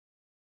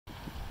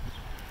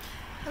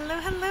Hello,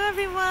 hello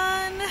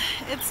everyone.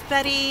 It's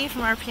Betty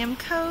from RPM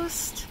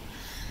Coast.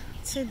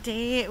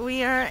 Today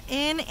we are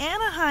in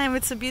Anaheim.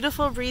 It's a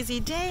beautiful breezy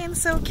day in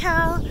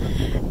SoCal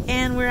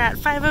and we're at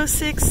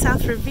 506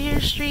 South Revere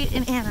Street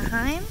in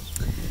Anaheim.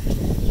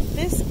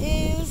 This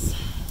is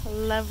a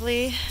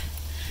lovely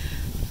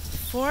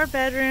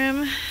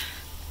 4-bedroom,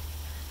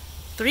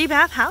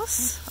 3-bath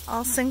house,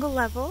 all single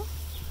level.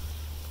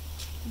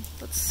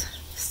 Let's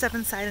step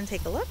inside and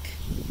take a look.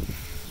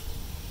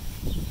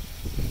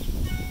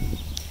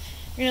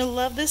 You're gonna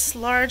love this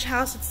large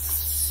house.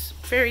 It's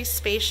very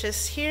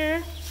spacious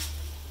here.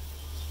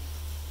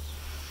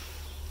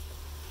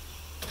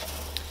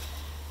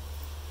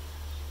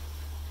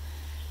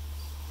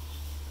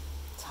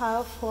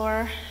 Tile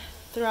floor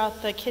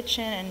throughout the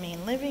kitchen and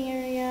main living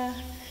area.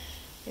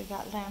 We've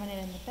got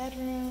laminate in the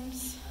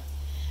bedrooms.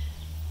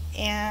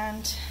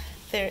 And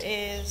there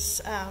is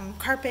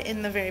carpet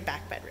in the very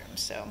back bedroom.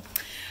 So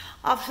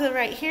off to the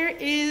right here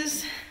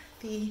is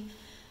the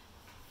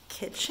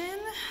kitchen.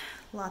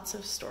 Lots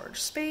of storage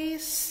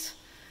space.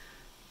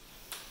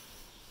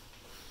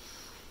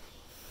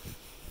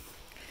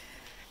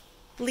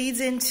 Leads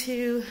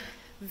into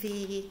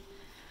the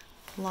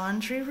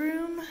laundry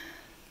room.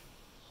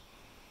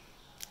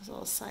 There's a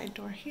little side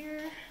door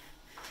here.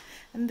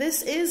 And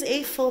this is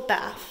a full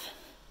bath.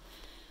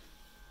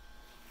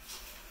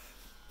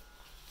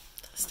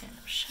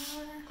 Stand-up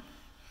shower.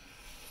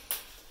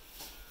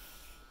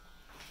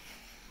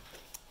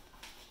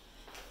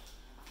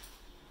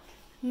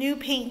 New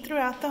paint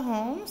throughout the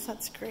home, so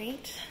that's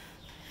great.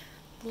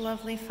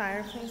 Lovely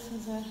fireplace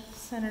is a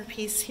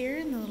centerpiece here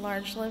in the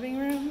large living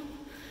room.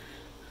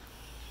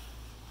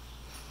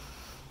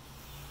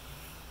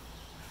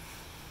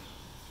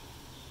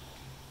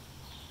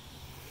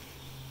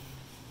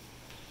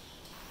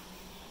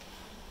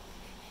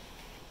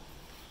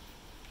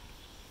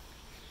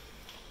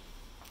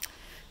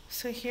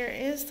 So here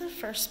is the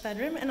first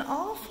bedroom, and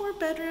all 4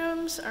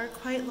 bedrooms are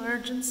quite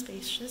large and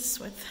spacious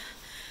with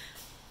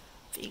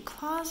the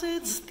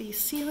closets, the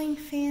ceiling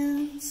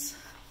fans.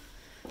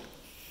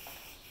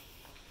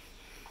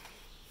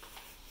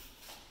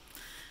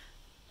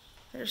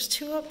 There's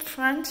 2 up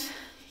front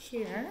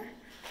here,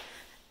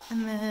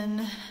 and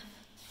then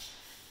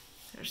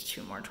there's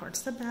 2 more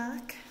towards the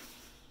back.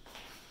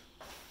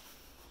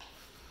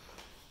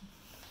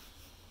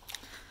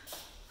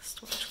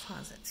 Storage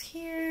closets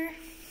here.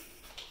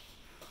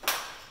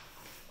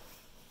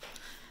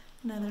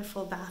 Another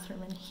full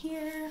bathroom in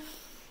here.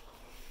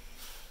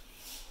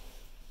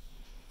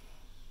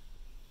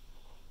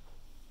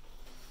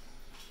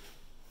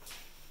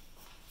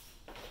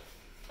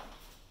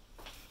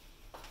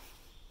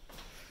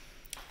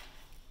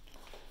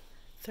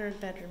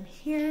 Third bedroom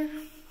here.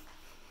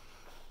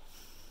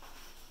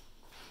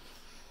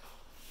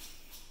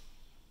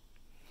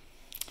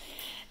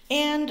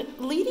 And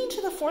leading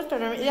to the 4th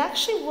bedroom, it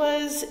actually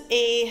was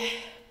a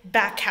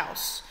back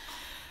house.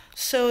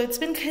 So it's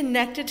been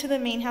connected to the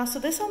main house. So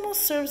this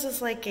almost serves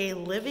as like a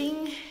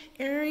living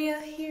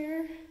area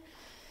here.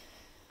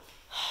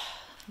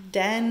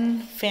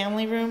 Den,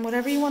 family room,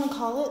 whatever you want to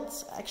call it.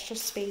 It's extra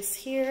space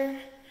here.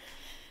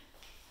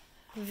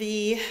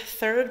 The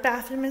 3rd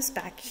bathroom is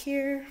back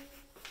here.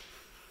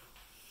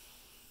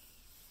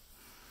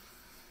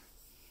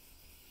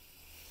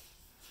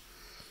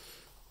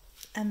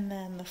 And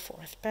then the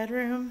 4th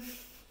bedroom.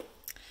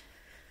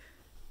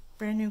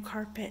 Brand new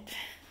carpet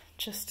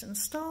just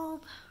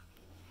installed.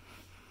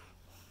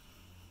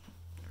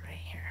 Right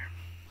here.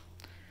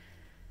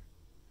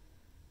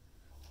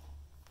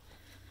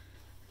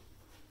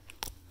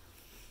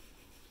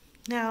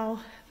 Now,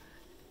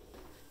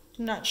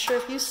 I'm not sure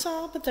if you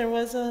saw, but there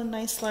was a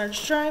nice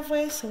large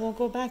driveway, so we'll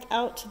go back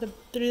out to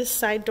through the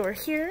side door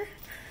here.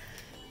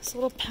 This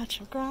little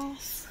patch of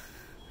grass,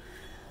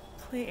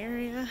 play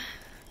area.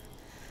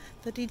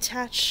 The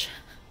detached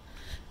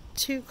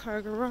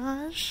 2-car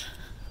garage,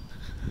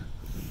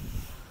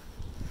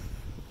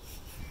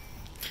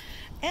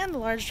 and the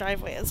large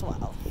driveway as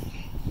well.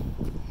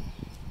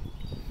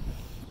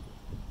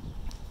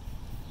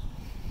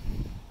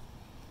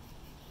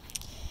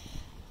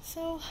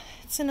 So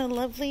it's in a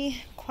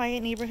lovely,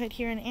 quiet neighborhood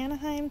here in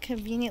Anaheim,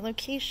 convenient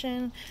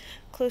location,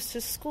 close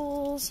to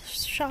schools,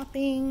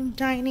 shopping,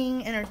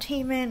 dining,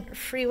 entertainment,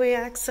 freeway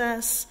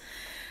access.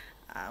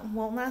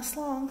 Won't last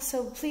long,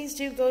 so please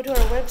do go to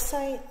our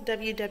website,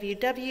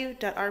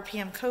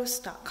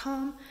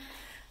 www.rpmcoast.com.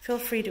 Feel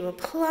free to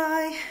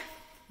apply,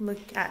 look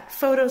at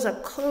photos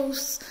up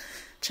close,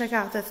 check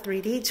out the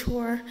 3-day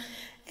tour,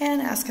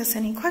 and ask us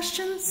any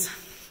questions.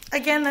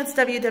 Again, that's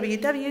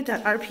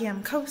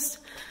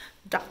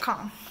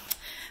www.rpmcoast.com.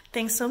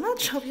 Thanks so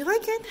much. Hope you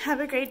like it. Have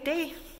a great day.